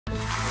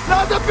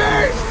Not the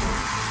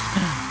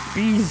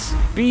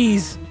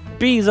bees!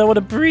 Bees, I want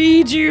to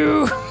breed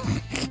you!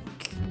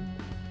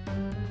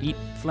 Eat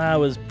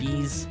flowers,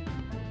 bees.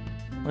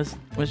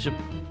 Where's your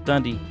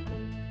daddy?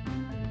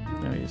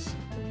 There he is.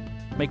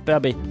 Make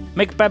baby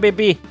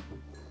bee!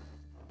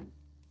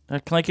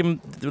 Can I give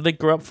him, do they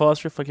grow up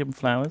faster if I give him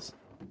flowers?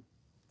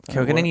 Okay,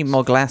 we're going to need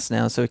more glass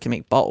now so we can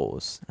make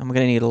bottles. And we're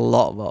going to need a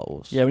lot of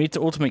bottles. Yeah, we need to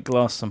automate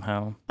glass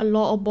somehow. A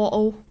lot of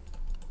bottle.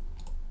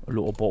 A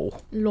little bottle.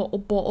 Lot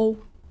of bottle.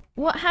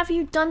 What have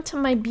you done to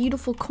my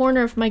beautiful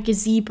corner of my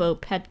gazebo,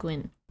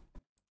 Pedguin?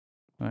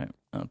 Right,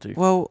 that'll do.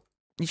 Well,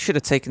 you should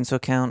have taken into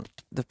account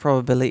the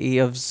probability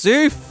of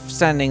Zoof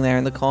standing there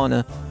in the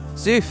corner.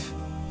 Zoof!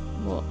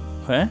 What?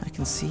 Where? I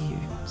can see you.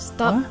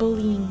 Stop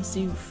bullying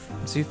Zoof.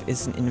 Zoof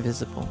isn't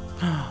invisible.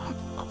 Oh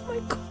my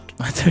god.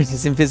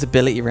 His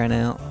invisibility ran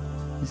out.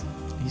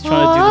 He's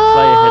trying to do the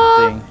player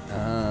head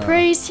thing.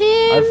 Praise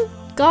him!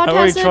 God I've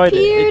has already tried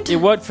appeared! it. It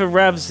worked for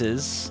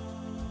Ravs's.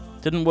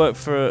 Didn't work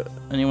for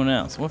anyone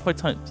else. What if I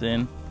typed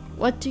in?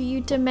 What do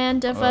you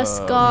demand of us,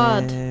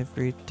 God?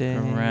 Every day,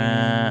 Zoof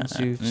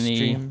Granny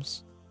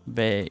streams.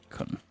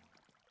 Bacon.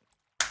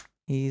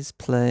 He's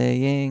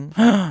playing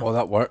Oh,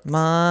 that worked.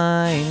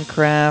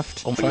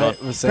 Minecraft. Oh my god.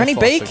 Granny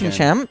Bacon,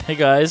 champ. Hey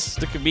guys,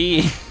 look at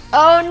me.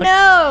 Oh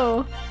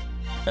no!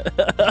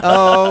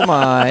 Oh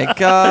my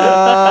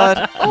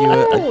god. You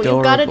were adorable.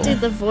 You gotta do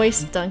the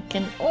voice,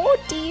 Duncan. Oh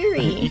You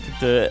dearie. can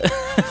do it.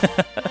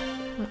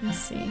 Let me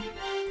see.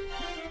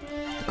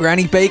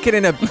 Granny Bacon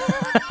in a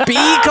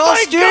bee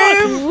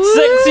costume.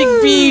 Sexy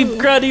bee,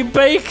 Granny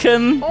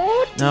Bacon.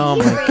 Oh dearie. Oh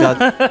my god.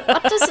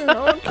 What does an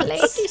old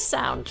lady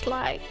sound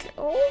like?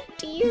 Oh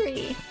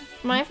dearie.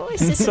 My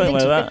voice is a Something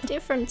little like bit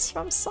different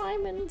from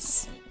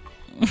Simon's.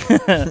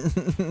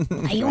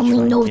 I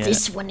only know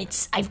this when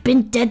I've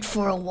been dead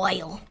for a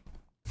while.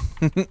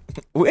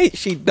 Wait,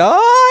 she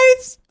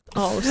dies?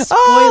 Oh, spoilers.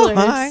 Oh,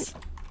 my.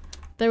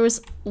 There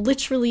was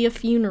literally a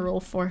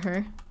funeral for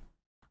her.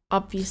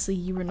 Obviously,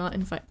 you were not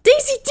invited.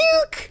 Daisy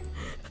Duke!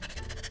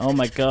 Oh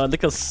my god,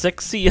 look how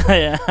sexy I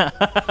am.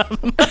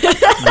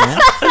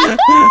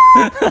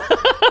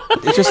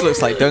 It just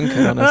looks like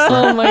Duncan, honestly.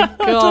 Oh my It's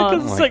god.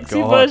 like a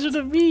sexy version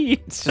of me.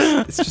 It's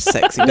just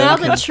sexy Now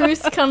Duncan. the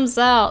truth comes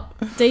out.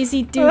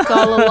 Daisy Duke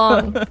all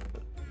along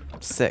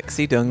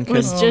Sexy Duncan.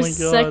 was Oh just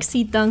my God.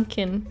 sexy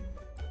Duncan.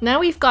 Now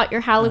we've got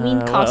your Halloween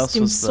what else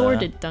costume was there?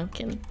 sorted,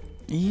 Duncan.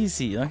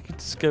 Easy, I could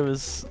just go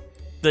as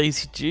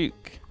Daisy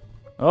Duke.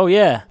 Oh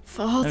yeah.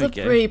 For There the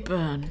we go.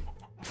 Brayburn.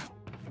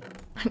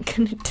 I'm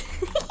gonna do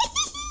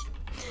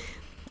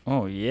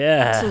Oh It's a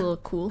yeah. little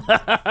cool.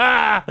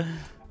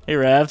 Hey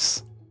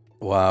Ravs.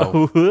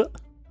 Wow. Look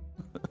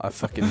I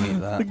fucking hate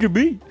that. at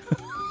me.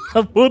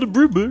 I'm on a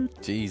Brayburn.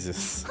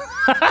 Jesus.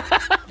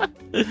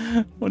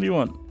 What do you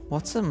want?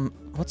 What's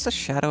a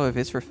Shadow of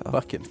Israphel?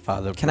 Fucking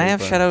father. Can I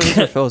have Brayburn. Shadow of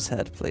Israphel's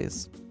head,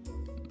 please?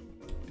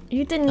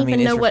 You didn't I mean,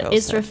 even know what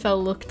Israfel said.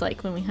 Israfel looked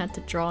like when we had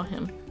to draw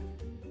him.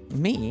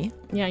 Me?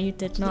 Yeah, you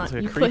did not. like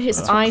a You put his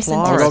creeper. eyes what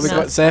into Oh Clara god, his we got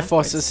mouth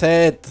Zephos's backwards.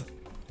 head.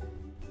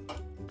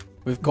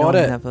 We've got No,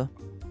 it. Never.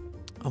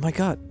 Oh my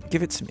god,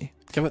 give it to me.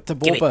 Give it to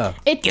Boba.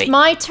 It's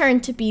my turn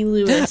to be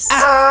Lewis.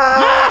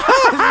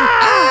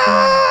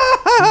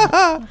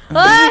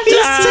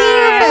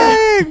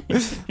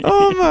 He's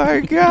Oh my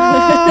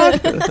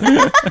god!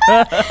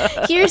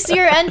 here! Here's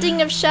your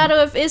ending of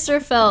Shadow of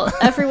Israphel.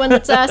 Everyone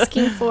that's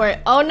asking for it.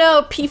 Oh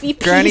no,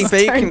 PvP Granny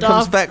Bacon turned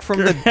comes off. back from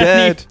the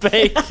dead.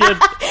 Bacon.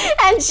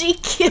 And she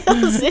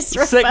kills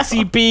Israphel.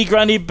 Sexy bee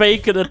Granny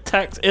Bacon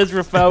attacks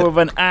Israfel with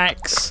an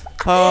axe.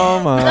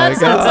 Oh my That god.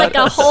 sounds like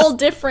a whole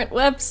different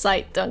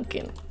website,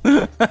 Duncan.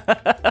 Yeah.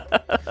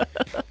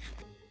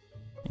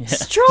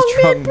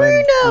 Strongman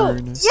Bruno!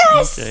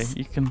 Yes! Okay,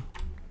 you can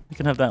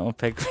have that one,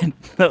 Penguin.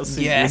 That'll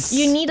suit Yes.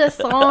 You need a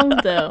thong,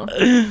 though.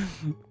 I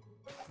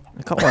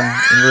got one in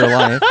real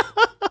life.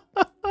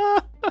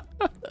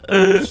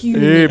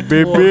 Hey,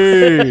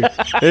 baby!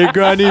 Hey,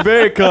 Granny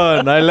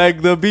Bacon! I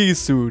like the bee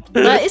suit.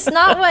 But it's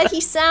not what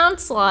he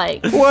sounds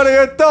like. What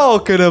are you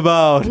talking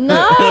about? What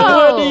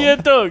No! are you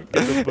talking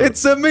about?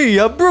 It's me,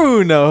 a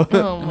Bruno.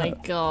 Oh my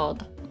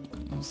god.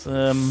 It's,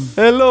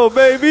 Hello,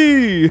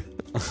 baby.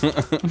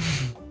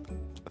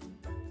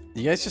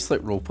 You guys just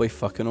like roleplay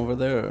fucking over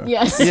there? Or?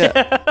 Yes.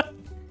 Yeah.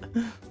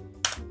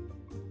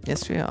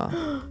 Yes, we are.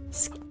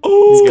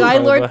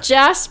 Skylord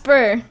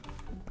Jasper.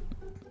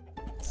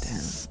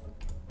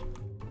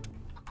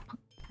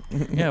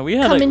 yeah, we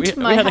had Come like, into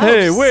my we had house.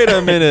 Hey, wait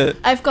a minute.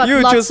 I've got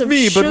You're lots just of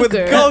me, sugar. but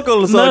with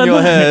goggles No, on your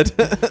no. head.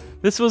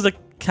 This was a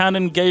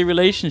canon gay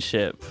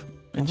relationship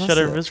in Oh, was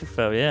Shadow of it?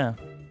 Israphel, yeah.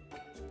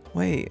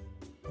 Wait,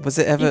 was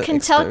it ever You can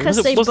tell because Was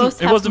it- they wasn't-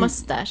 both it have wasn't-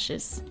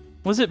 mustaches.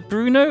 Was it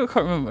Bruno? I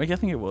can't remember. I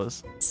think it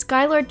was.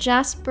 Skylord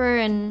Jasper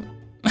and...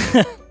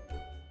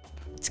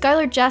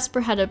 Skylord Jasper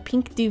had a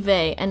pink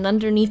duvet, and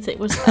underneath it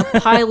was a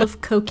pile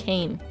of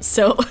cocaine.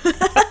 So...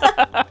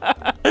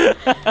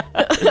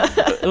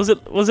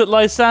 was it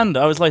Lysander?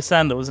 I was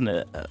Lysander, wasn't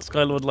it?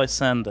 Skylord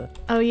Lysander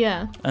Oh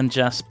yeah. and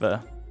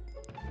Jasper.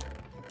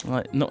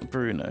 Like not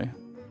Bruno.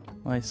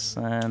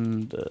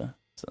 Lysander.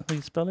 Is that how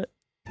you spell it?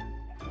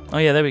 Oh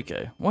yeah, there we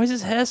go. Why is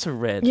his hair so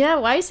red? Yeah,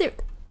 why is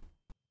it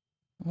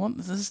What?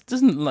 This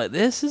doesn't look like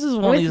this. This is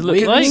what With these look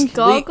green like.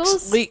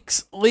 goggles?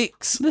 Leaks.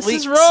 This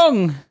is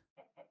wrong.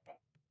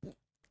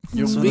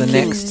 You're So the leaking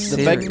next the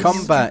big series.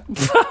 comeback.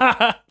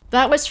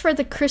 That was for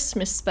the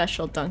Christmas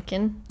special,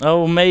 Duncan.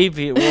 Oh,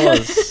 maybe it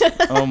was.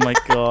 Oh my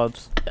god.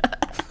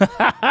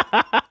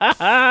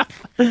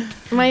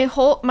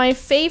 My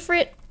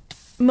favorite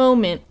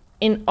moment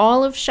in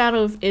all of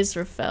Shadow of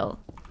Israphel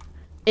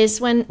is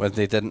when Well,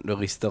 they didn't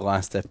release the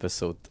last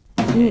episode.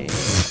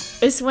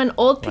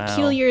 Old Wow.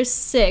 Peculiar is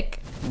sick,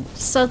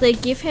 so they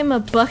give him a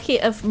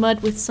bucket of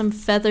mud with some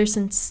feathers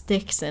and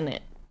sticks in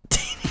it.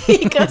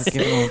 He goes,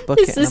 Give him a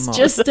bucket this and a is mop.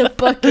 just a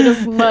bucket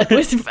of mud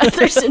with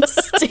feathers and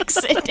sticks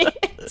in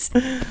it.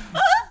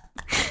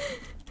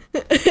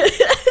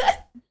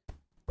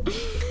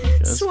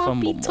 Just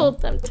Swampy Fumblemore.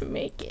 told them to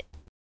make it.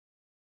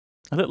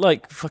 I look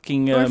like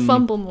fucking. Or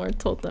Fumblemore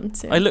told them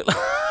to. I look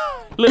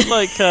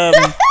like You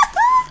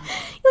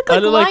look I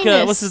like look like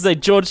Linus. what's his name?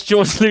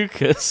 George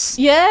Lucas.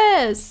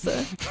 Yes!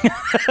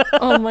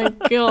 Oh my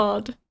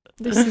god.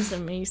 This is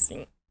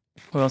amazing.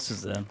 What else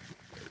is there?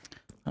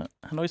 How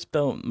do I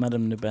spell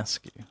Madame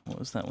Nubescu? What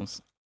was that one?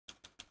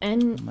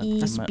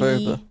 That's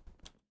Boba.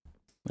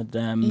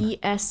 Madame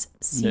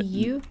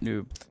N-E-B-E-S-C-U?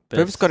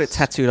 Boba's got it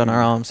tattooed on her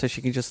arm, so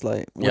she can just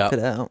like whip Yep. it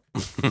out.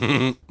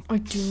 I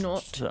do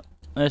not. So,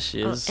 there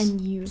she is.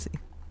 N-U.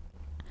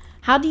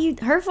 How do you...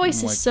 Her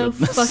voice Oh my is so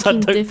goodness, I fucking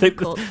don't think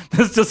difficult.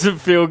 This doesn't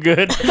feel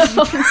good.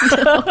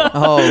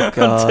 Oh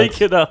god.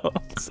 Take it out.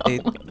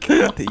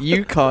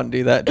 You can't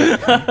do that,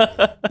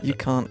 Duncan. You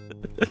can't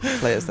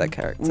play as that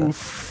character.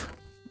 Oof.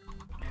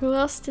 Who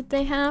else did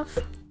they have?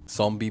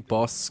 Zombie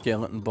boss,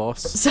 skeleton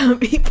boss. Some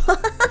people.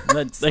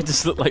 They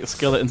just look like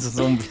skeletons and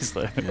zombies,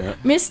 though. Yeah.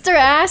 Mr.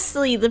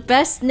 Astley, the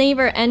best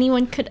neighbor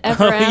anyone could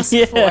ever ask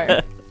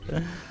for.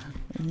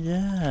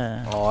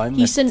 Yeah. Oh, I He's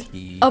miss an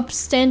T.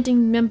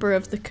 upstanding member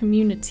of the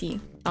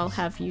community, I'll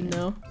have you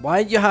know.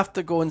 Why do you have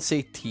to go and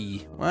say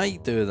T? Why you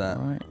do that?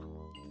 Right.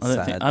 I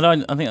don't think Sad. I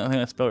think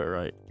I spelled it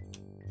right.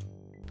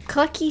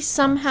 Clucky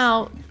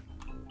somehow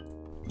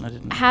I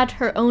didn't. had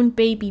her own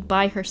baby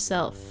by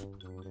herself.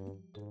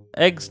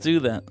 Eggs do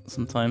that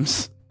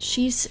sometimes.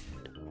 She's...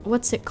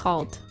 what's it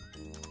called?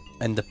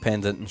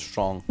 Independent and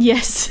strong.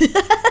 Yes.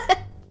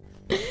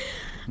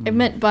 I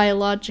meant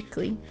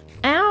biologically.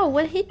 Ow,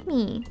 what hit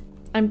me?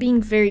 I'm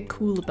being very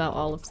cool about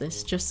all of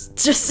this, just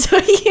so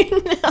you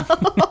know.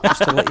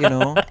 Just to let you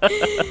know.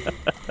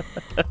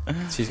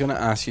 She's gonna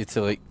ask you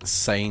to like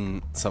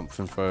sign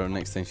something for her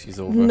next time she's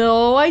over.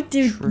 No, I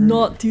did True.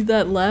 not do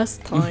that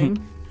last time.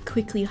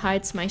 Quickly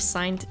hides my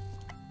signed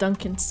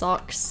Duncan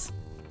socks.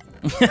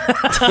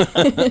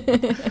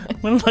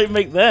 When did I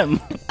make them?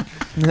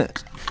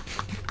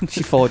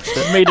 She forged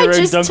it. Made I her own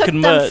just took Duncan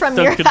them merch. from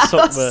Duncan your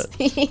sock house.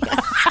 merch.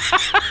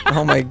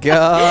 Oh my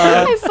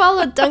god. I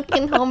followed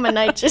Duncan home and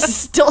I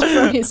just stole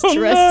from his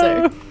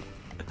dresser.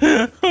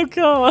 Oh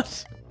god.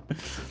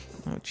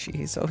 Oh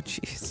jeez, oh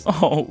jeez.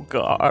 Oh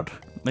god.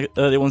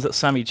 The ones that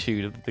Sammy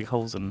chewed with the big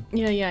holes in.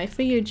 Yeah, I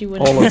figured you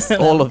would.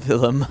 All of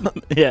them.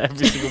 Yeah,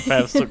 every single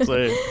pair of socks I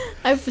own.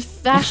 I've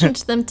fashioned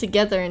them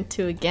together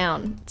into a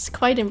gown. It's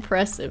quite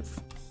impressive.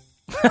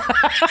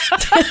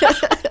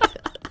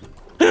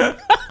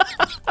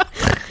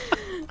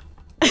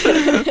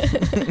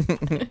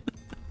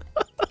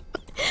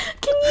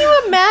 Can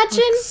you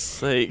imagine?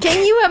 Sake.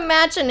 Can you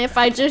imagine if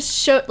I just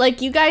showed,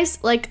 like, you guys,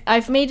 like,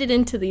 I've made it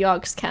into the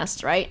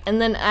Yogscast, right?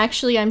 And then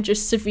actually I'm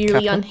just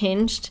severely Kappa?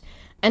 unhinged.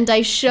 And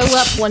I show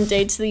up one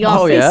day to the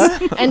Oh,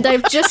 office, yeah? and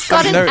I've just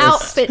got an noticed.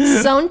 outfit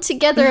sewn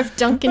together of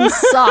Duncan's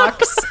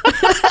socks.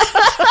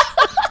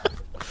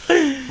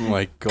 Oh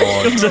my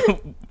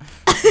god.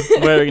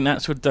 Wearing an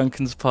actual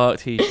Duncan's Park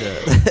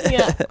t-shirt.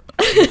 Yeah.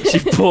 She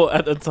bought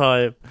at the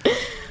time.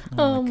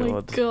 Oh my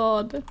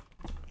god.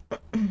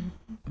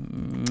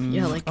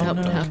 Yeah, like that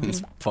would happen.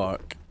 Duncan's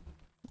Park.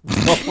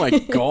 Oh my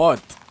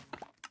god.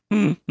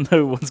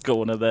 No one's got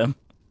one of them.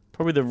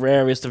 Probably the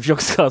rarest of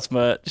Yogscast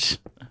merch.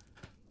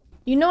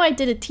 You know I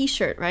did a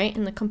t-shirt, right,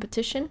 in the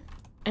competition?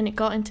 And it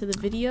got into the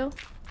video?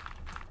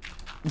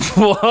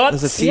 What?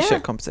 There's a t-shirt Yeah.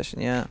 competition,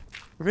 yeah.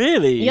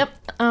 Really? Yep.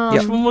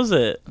 Which one was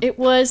it? It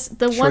was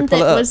the Should we one pull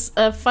that it up? was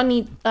a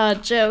funny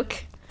joke.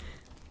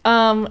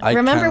 I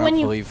Remember cannot when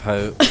you... believe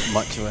how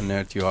much of a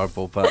nerd you are,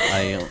 Bo, but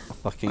I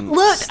fucking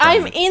Look,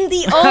 I'm stand. in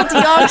the old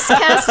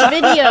Yogscast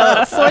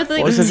video for the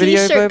What was the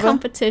video, t-shirt Boba?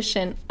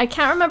 competition. I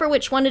can't remember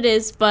which one it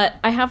is, but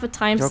I have a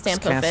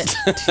timestamp of it.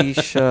 Yogscast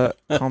t-shirt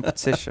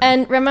competition.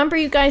 And remember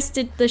you guys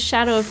did the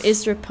Shadow of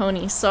Israphel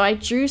pony, so I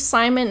drew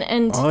Simon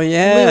and Oh,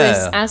 yeah.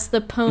 Lewis as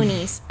the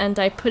ponies, and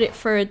I put it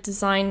for a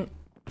design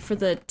for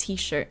the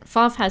t-shirt.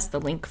 Fav has the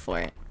link for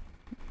it.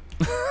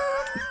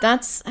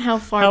 That's how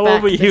far How back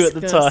old were you this at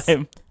the goes.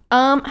 time?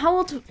 How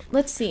old?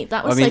 Let's see.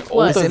 That was I mean, like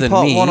what? Was older it in than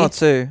part me. 1 or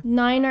 2?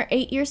 9 or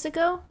 8 years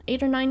ago?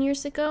 8 or 9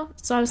 years ago?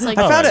 So I was like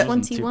I found it.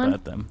 Wasn't too 21.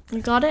 bad then.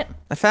 You got it?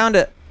 I found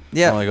it.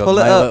 Yeah, Oh my god, pull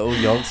it my up. little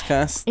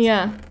Yogscast.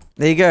 Yeah.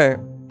 There you go.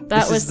 That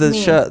this was is the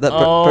me. shirt that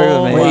Oh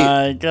Bro made.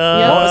 my god.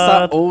 Yep. What was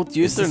that old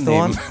Is this the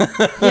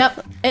username?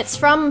 Yep, it's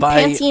from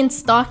By Panty and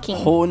Stocking.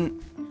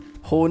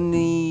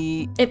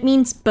 Honey. It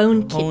means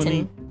bone Honey.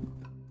 kitten.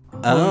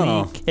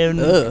 Oh.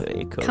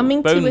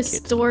 Coming Bone to a kit.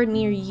 store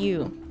near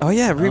you. Oh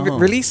yeah,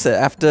 release it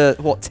after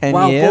what 10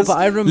 Wow, years? but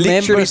I remember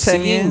Literally 10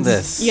 seeing years.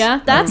 this. Yeah,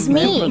 that's I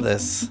remember me.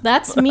 this.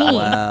 That's me.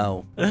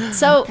 Wow.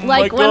 So, Oh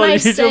like, my when God, I you're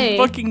say...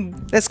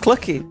 fucking... That's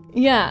Clucky.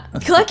 Yeah,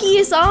 Clucky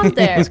is on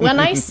there. When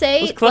I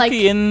say, Was Clucky like...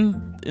 in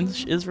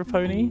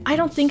Israpony? I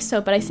don't think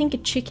so, but I think a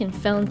chicken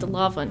fell into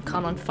lava and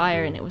caught on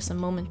fire, and it was a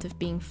moment of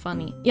being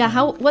funny. Yeah,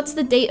 what's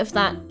the date of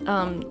that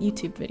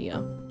YouTube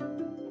video?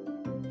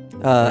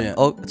 Yeah.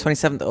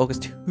 27th of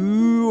August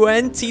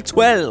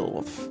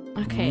 2012.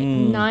 Okay,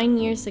 9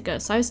 years ago.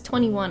 So I was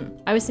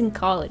 21. I was in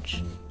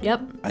college.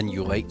 Yep. And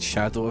you liked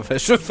Shadow of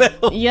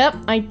Israphel? Yep,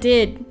 I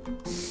did.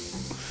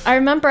 I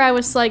remember I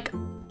was like,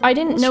 I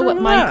didn't know what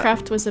wrong with that?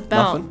 Minecraft was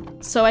about. Nothing.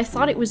 So I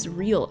thought it was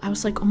real. I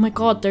was like, oh my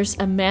god, there's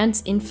a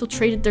man's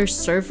infiltrated their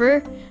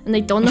server and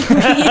they don't know who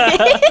he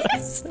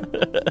is.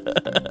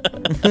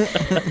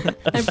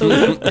 I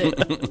believed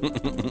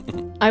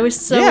it. I was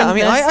so yeah, I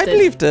mean, I invested.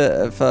 believed it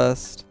at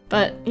first.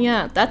 But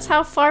yeah, that's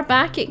how far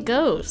back it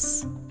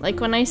goes. Like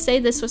when I say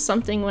this was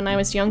something when I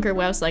was younger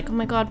where I was like, oh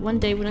my god, one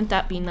day wouldn't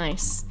that be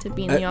nice to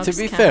be in the Yogscast? To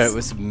be fair, it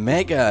was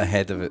mega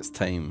ahead of its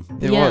time.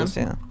 It Yeah. was,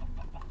 yeah.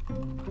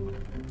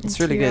 It's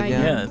And really here good, I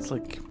am. yeah. Yeah, it's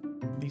like...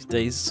 These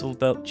days, it's all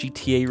about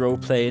GTA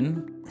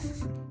role-playing.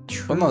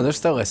 Well, no, they're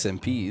still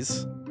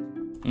SMPs.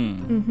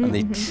 Mm. And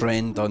they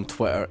trend on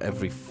Twitter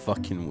every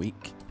fucking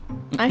week.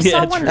 I Yeah,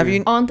 saw one true. Have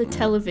you- on the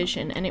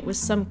television, and it was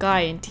some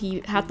guy, and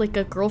he had like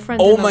a girlfriend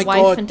Oh and my a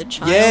wife god, and a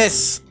child.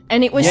 yes!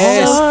 And it was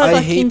Yes, so I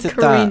fucking hated that.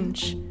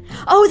 cringe.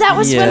 Oh, that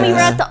was when we were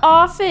Yeah. at the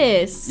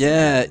office.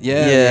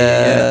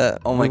 Yeah.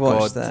 Oh my we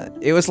watched god. that.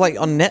 It was like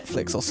on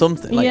Netflix or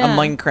something, like Yeah. a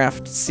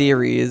Minecraft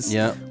series.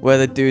 Yeah. Where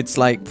the dude's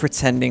like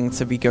pretending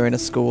to be going to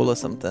school or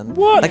something.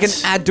 What? Like an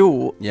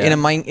adult Yeah.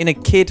 in a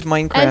kid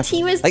Minecraft. And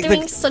he was like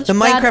doing such the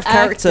bad Minecraft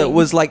character acting.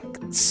 was like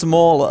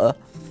smaller.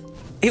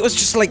 It was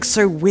just like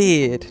so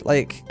weird.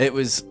 Like It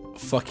was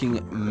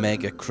fucking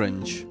mega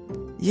cringe.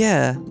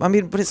 yeah, I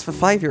mean, but it's for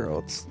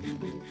 5-year-olds.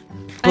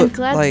 I'm But,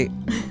 glad. like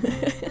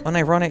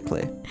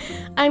unironically.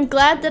 I'm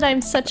glad that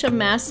I'm such a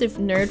massive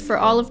nerd for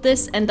all of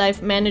this, and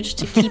I've managed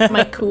to keep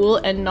my cool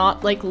and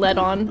not like let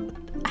on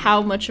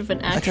how much of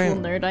an actual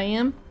don't- nerd I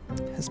am.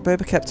 Has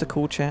Boba kept a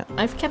cool chat?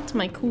 I've kept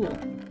my cool.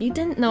 You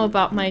didn't know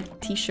about my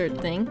t-shirt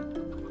thing,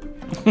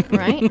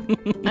 right?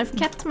 I've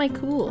kept my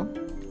cool.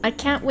 I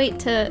can't wait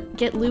to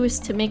get Lewis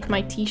to make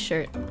my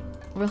t-shirt.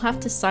 We'll have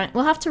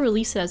to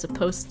release it as a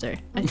poster.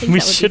 I think We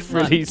that would should be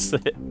fun. release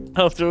it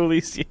after all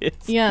these years.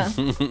 Yeah,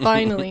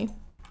 finally.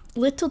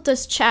 Little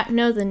does chat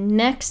know the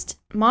next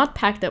mod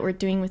pack that we're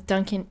doing with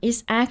Duncan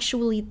is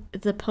actually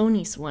the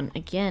ponies one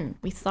again.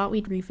 We thought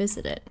we'd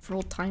revisit it for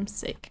old time's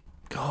sake.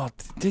 God,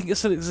 do you think it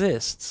still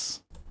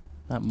exists?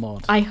 That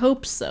mod. I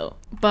hope so,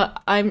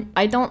 but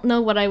I don't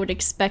know what I would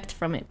expect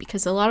from it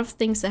because a lot of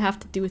things that have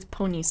to do with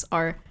ponies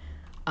are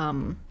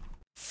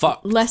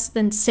Fuck. less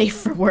than safe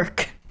for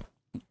work.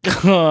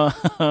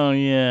 Oh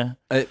yeah.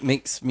 It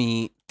makes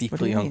me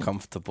deeply you mean?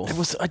 uncomfortable. It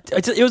was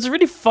it was a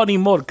really funny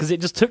mod because it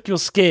just took your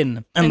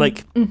skin and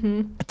like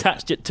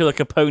attached it to like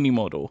a pony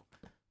model.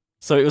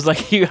 So it was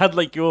like you had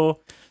like your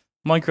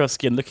Minecraft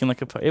skin looking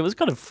like a pony. It was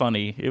kind of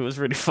funny. It was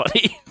really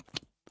funny.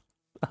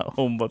 That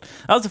whole mod.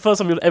 That was the first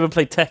time we ever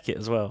played Tekkit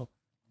as well.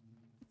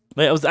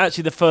 Like, it was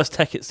actually the first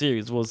Tekkit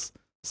series was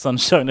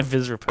Sunshine of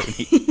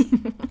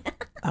Israpony.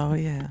 Oh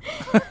yeah.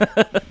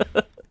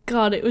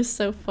 God, it was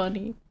so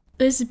funny.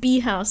 This bee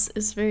house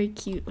is very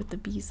cute with the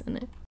bees in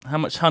it. How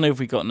much honey have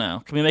we got now?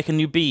 Can we make a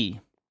new bee?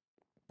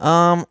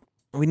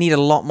 We need a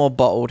lot more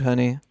bottled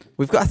honey.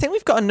 I think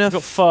we've got enough.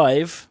 We've got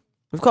 5.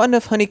 We've got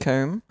enough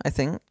honeycomb, I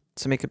think,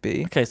 to make a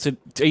bee. Okay, so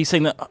are you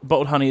saying that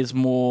bottled honey is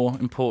more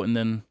important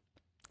than...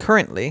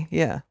 Currently,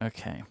 yeah.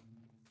 Okay.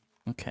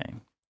 Okay.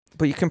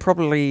 But you can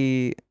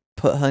probably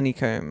put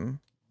honeycomb.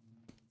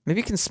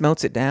 Maybe you can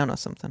smelt it down or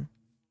something.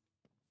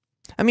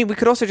 I mean, we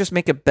could also just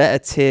make a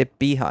better tier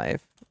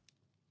beehive,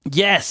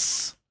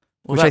 Yes!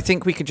 Well, which I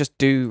think we could just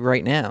do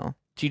right now.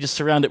 do you just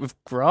surround it with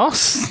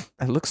grass?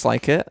 It looks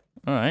like it.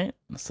 Alright,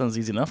 that sounds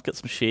easy enough. Get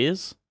some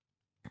shears.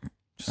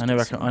 Just I know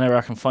where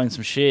I can find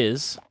some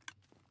shears.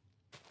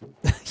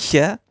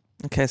 Yeah.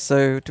 Okay,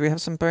 so do we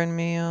have some bone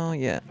meal?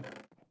 Yeah.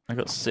 I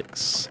got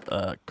 6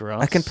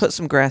 grass. I can put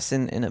some grass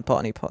in a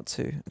botany pot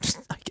too,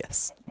 I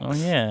guess. Oh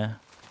yeah.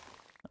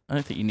 I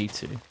don't think you need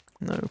to.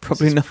 No, This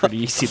probably is not. pretty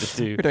easy to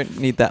do. We don't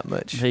need that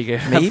much. There you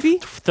go. Maybe?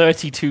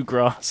 32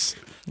 grass.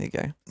 There you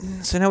go.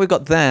 So now we've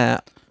got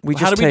that.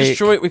 How do we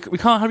destroy it? We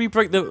can't. How do we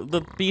break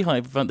the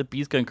beehive without the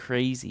bees going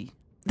crazy?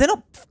 They're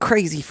not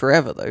crazy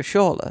forever though,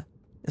 surely.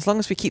 As long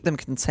as we keep them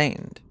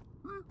contained.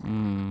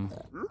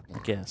 I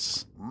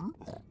guess.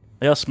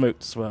 They are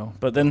smoked as well.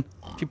 But then,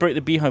 if you break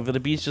the beehive, the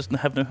bees just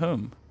have no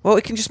home. Well,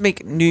 we can just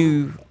make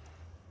new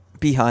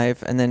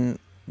beehive and then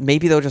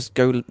maybe they'll just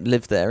go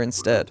live there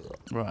instead.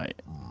 Right.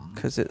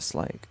 Because it's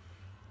like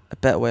a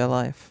better way of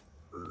life.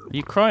 Are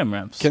you crying,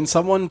 Ravs? Can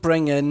someone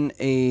bring in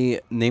a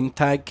name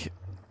tag,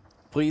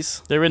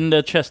 please? They're in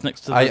the chest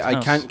next to the I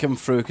house. can't come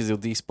through because he'll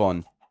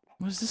despawn.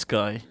 Where's this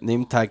guy?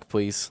 Name tag,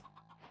 please.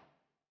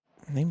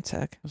 Name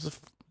tag.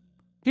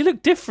 You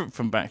look different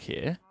from back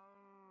here.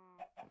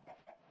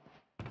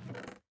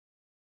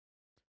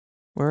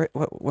 Where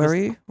are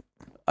you?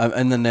 I'm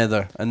in the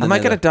Nether. Am I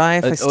gonna die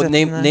if I step in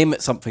there? Name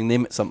it something.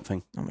 Name it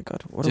something. Oh my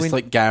god. What Just are we?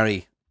 like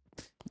Gary.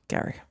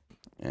 Gary.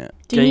 Yeah.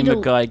 Do you need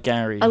Gamer Guy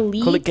Gary. a Call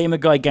it lead? Gamer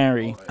Guy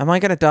Gary. Am I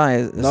gonna die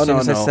as No, soon no,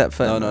 as I no. step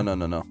foot?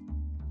 No.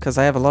 Because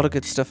I have a lot of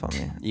good stuff on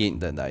me. You ain't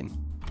dead dying.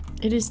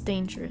 It is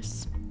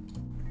dangerous.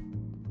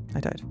 I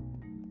died.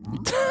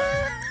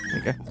 There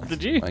you go.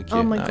 Did you? Thank you.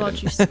 Oh my No, I god,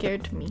 didn't. you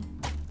scared me.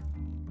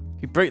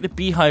 If you break the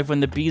beehive when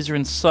the bees are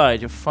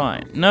inside, you're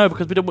fine. No,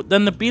 because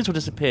then the bees will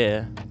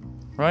disappear.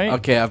 Right?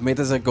 Okay, I've made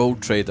us a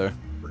gold trader.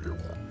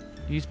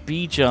 Use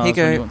bee jars Here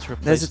you when you go. want to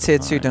replace There's a tier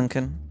the 2, hive.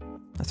 Duncan.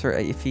 I throw it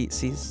at your feet,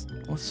 sees.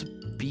 What's a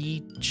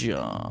bee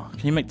jar?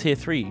 Can you make tier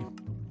 3?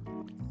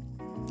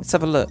 Let's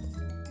have a look.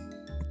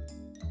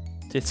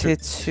 Tier Tier 3.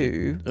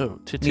 2. Oh,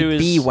 tier Need 2 is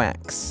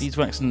beeswax.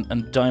 beeswax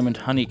and diamond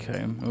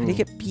honeycomb. How do you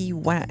get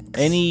beeswax?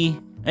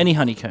 Any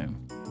honeycomb.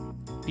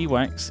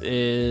 Beeswax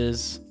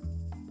is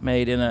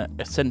made in a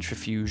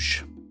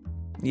centrifuge,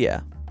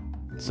 Yeah.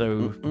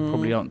 so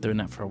probably aren't doing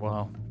that for a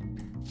while.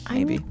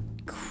 Maybe. I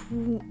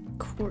need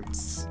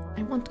quartz.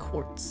 I want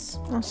quartz.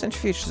 Oh,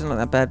 centrifuge doesn't look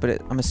that bad,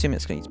 but I'm assuming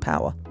it's going to use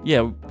power.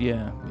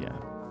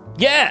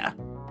 Yeah.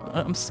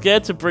 I'm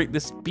scared to break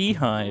this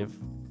beehive.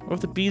 What if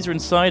the bees are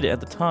inside it at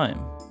the time?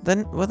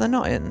 Then, well, they're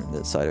not in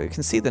the side. You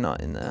can see they're not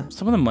in there.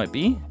 Some of them might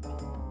be.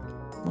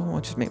 Oh,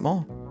 I'll just make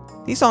more.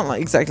 These aren't like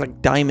exactly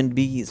like diamond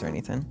bees or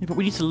anything. Yeah, but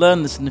we need to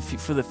learn this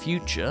for the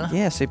future.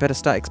 Yeah, so you better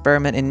start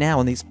experimenting now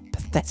on these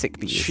pathetic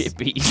bees. Shit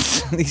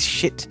bees. These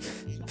shit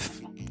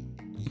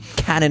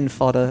cannon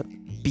fodder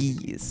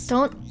bees.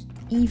 Don't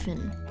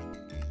even.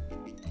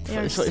 They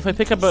are So if I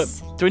pick up a,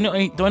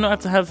 sweeties. do I not have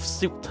to have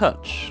silk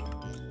touch?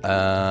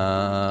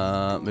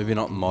 Maybe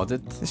not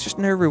modded. There's just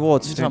no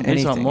rewards for These doing aren't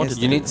anything. modded. is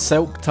You there? need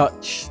silk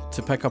touch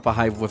to pick up a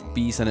hive with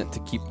bees in it to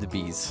keep the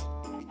bees.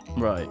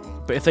 Right.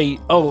 But if they,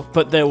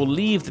 but they will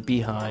leave the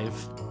beehive.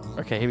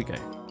 Okay, here we go.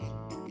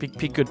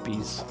 Be good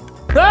bees.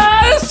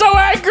 Ah, they're so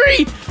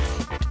angry!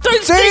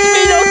 Don't sting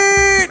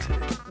me! Dude!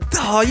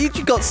 Oh, you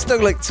got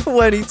stung like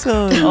 20 times.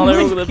 Oh, they're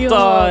all my gonna God.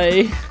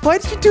 die. Why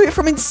did you do it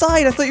from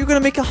inside? I thought you were gonna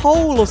make a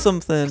hole or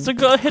something. So I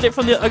gotta hit it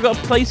from the. I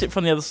gotta place it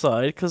from the other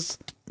side because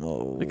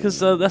Oh.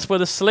 that's where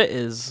the slit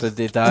is. Did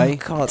they die?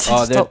 Oh, God,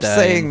 Oh, they're stop dying.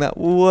 saying that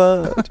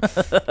word.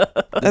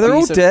 The They're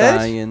all bees are dead.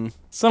 dying.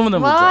 Some of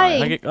them Why?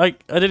 will die.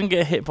 I didn't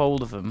get a hit by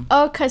all of them.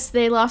 Oh, because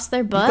they lost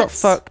their You got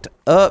butts? fucked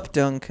up,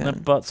 Their Duncan.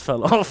 butts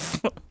fell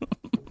off.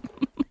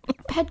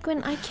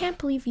 Pedguin, I can't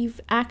believe you've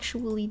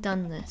actually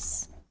done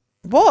this.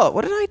 What?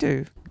 What did I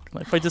do?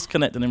 Like, if I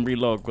disconnect and then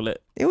relog, will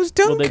it? It was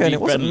Will they Duncan. be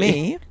It wasn't friendly?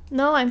 me.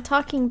 No, I'm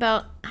talking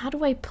about how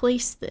do I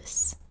place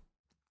this?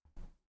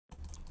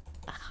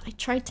 Ugh, I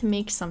tried to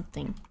make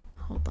something.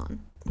 Hold on.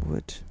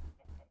 Wood.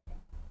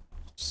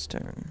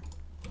 Stone.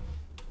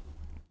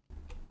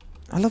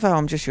 I love how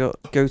I'm just your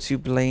go-to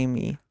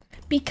blamey.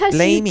 Because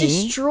Blamey. you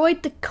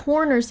destroyed the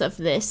corners of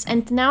this,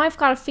 and now I've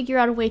got to figure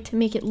out a way to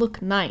make it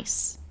look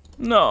nice.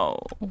 No.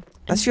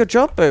 That's your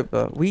job,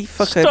 Boba. We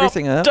fuck Stop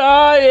everything up,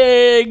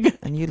 dying.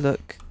 and you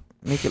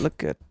make it look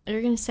good.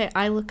 You're gonna say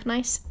I look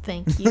nice?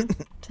 Thank you.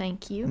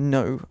 Thank you.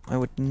 No, I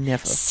would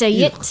never. Say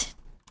it.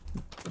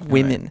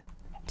 Women.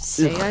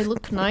 Say I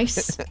look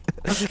nice.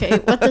 Okay,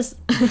 what does...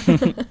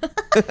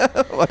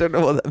 I don't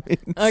know what that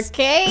means.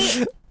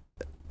 Okay.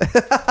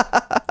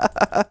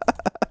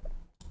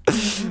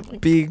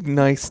 Being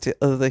nice to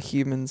other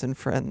humans and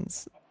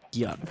friends.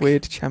 Yuck.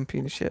 Weird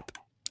championship.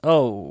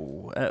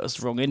 Oh, that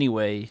was wrong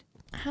anyway.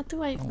 How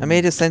do I... I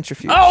made a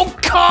centrifuge. Oh,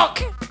 cock!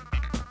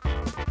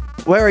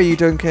 Where are you,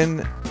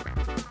 Duncan?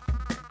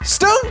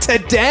 Stoned to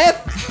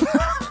death?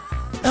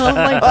 Oh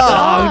my Oh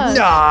god.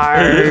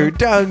 no,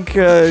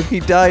 Duncan! He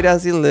died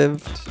as he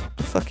lived.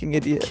 Fucking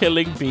idiot.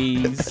 Killing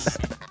bees.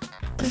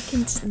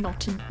 Duncan's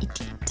not an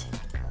idiot.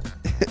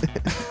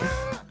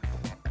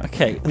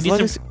 Okay, we As need long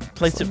to as-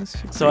 place as long it.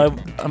 as you So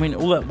break I mean,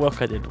 all that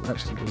work I did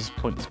actually was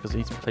pointless because it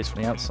needs to be placed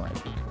from the outside.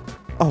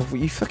 Oh, were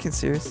you fucking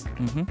serious?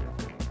 Mm-hmm.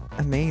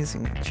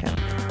 Amazing, champ.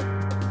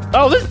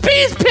 Oh, there's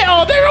bees!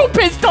 Oh, they're all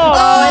pissed off!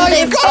 Oh, and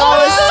you they've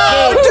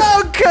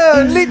got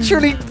Duncan!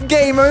 Literally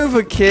game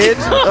over, kid.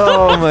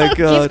 Oh my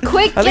god.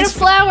 Quick, At get a least-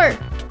 flower!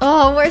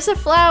 Oh, where's a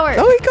flower?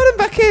 Oh, he got him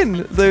back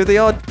in. Though they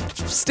are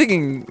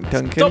stinging,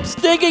 Duncan. Stop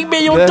stinging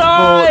me! You'll Therefore,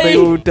 die! they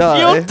will die.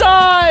 You'll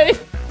die!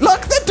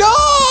 Lock the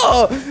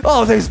door!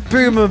 Oh, there's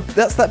Boomer.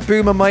 That's that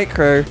Boomer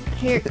Micro.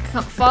 Here,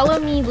 come, follow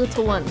me,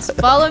 little ones.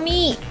 Follow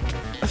me!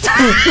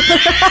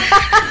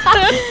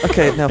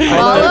 Okay, now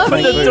Follow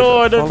Open me. the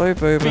door and Follow a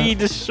Boomer. bee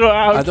just shot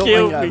out I and don't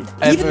killed think me.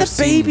 I've ever Even the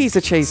seen babies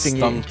are chasing you.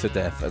 stung to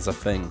death as a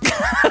thing.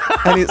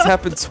 And it's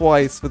happened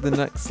twice with the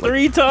next. Like,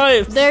 3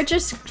 times! They're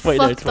just Wait,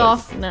 no, fucked twice.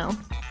 off now.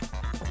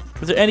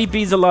 Is there any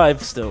bees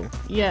alive still?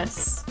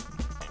 Yes.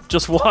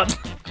 Just one.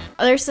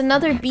 There's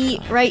another bee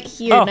right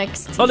here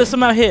next to Oh, there's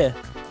some out here.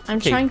 I'm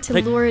Okay, trying to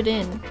take- lure it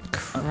in.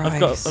 I've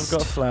got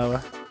a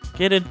flower.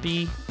 Get it,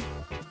 bee.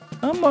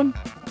 Come on.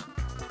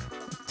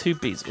 2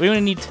 bees. We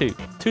only need 2.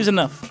 2's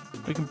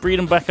enough. We can breed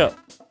them back up.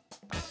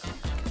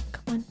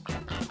 Come on.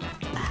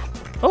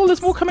 Oh,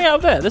 there's more coming out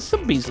of there. There's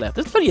some bees left.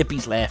 There's plenty of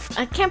bees left.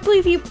 I can't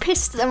believe you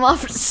pissed them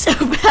off so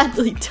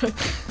badly, Duncan.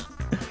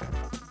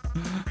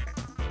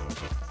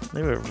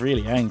 They were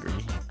really angry.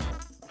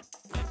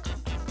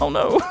 Oh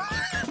no!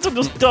 It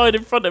just died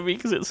in front of me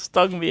because it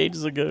stung me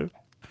ages ago.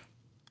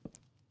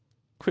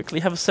 Quickly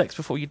have sex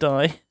before you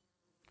die.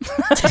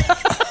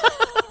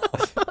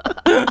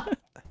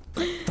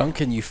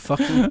 Duncan, you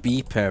fucking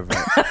bee pervert.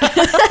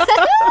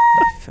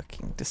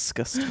 Fucking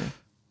disgust me.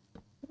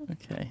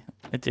 Okay,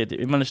 I did.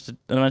 I managed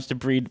to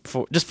breed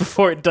just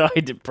before it died.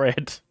 It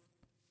bred.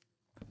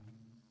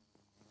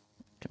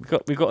 Okay,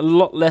 we've got a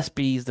lot less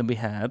bees than we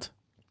had,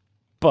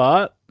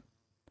 but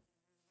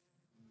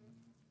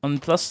on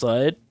the plus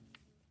side,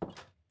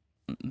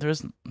 there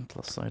isn't a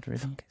plus side really.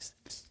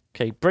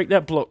 Okay, break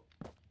that block.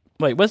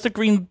 Wait, where's the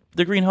green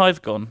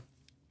hive gone?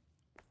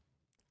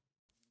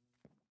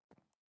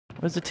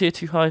 Where's the tier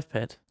 2 hive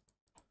ped?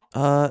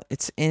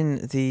 It's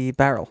in the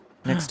barrel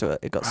next to it.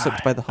 It got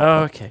sucked by the hopper.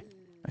 Oh, okay.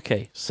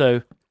 Okay,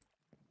 so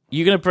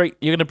you're gonna break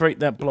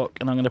that block,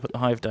 and I'm gonna put the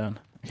hive down.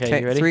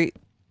 Okay, you ready? 3,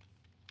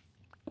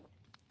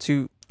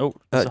 2. Oh,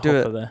 there's a do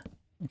hopper it. there.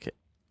 Okay.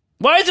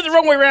 Why is it the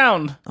wrong way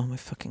round? Oh my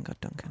fucking god,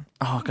 Duncan.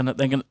 Oh,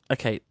 they're gonna.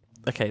 Okay.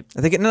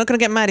 Are they not gonna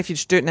get mad if you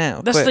just do it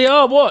now? Yes, Quick. they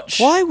are. Watch.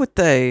 Why would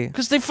they?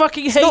 Because they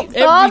fucking hate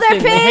everything. Oh, they're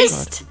They hate-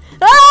 pissed!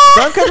 Ah!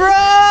 Duncan,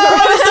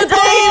 run! The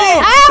baby!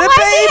 Ow, The why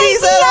is it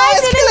baby's hitting me? I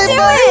alive! didn't Kill do him,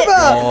 it! Neighbor!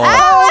 Ow,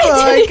 I Oh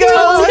my didn't do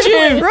god! Told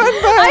you. Run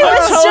back! I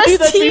was told you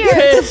just they'd be here.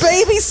 pissed. The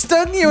baby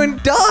stung you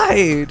and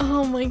died!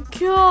 Oh my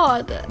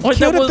god. Wait,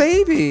 Killed that a was-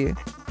 baby!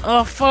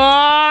 Oh fuck!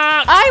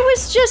 I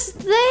was just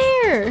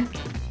there.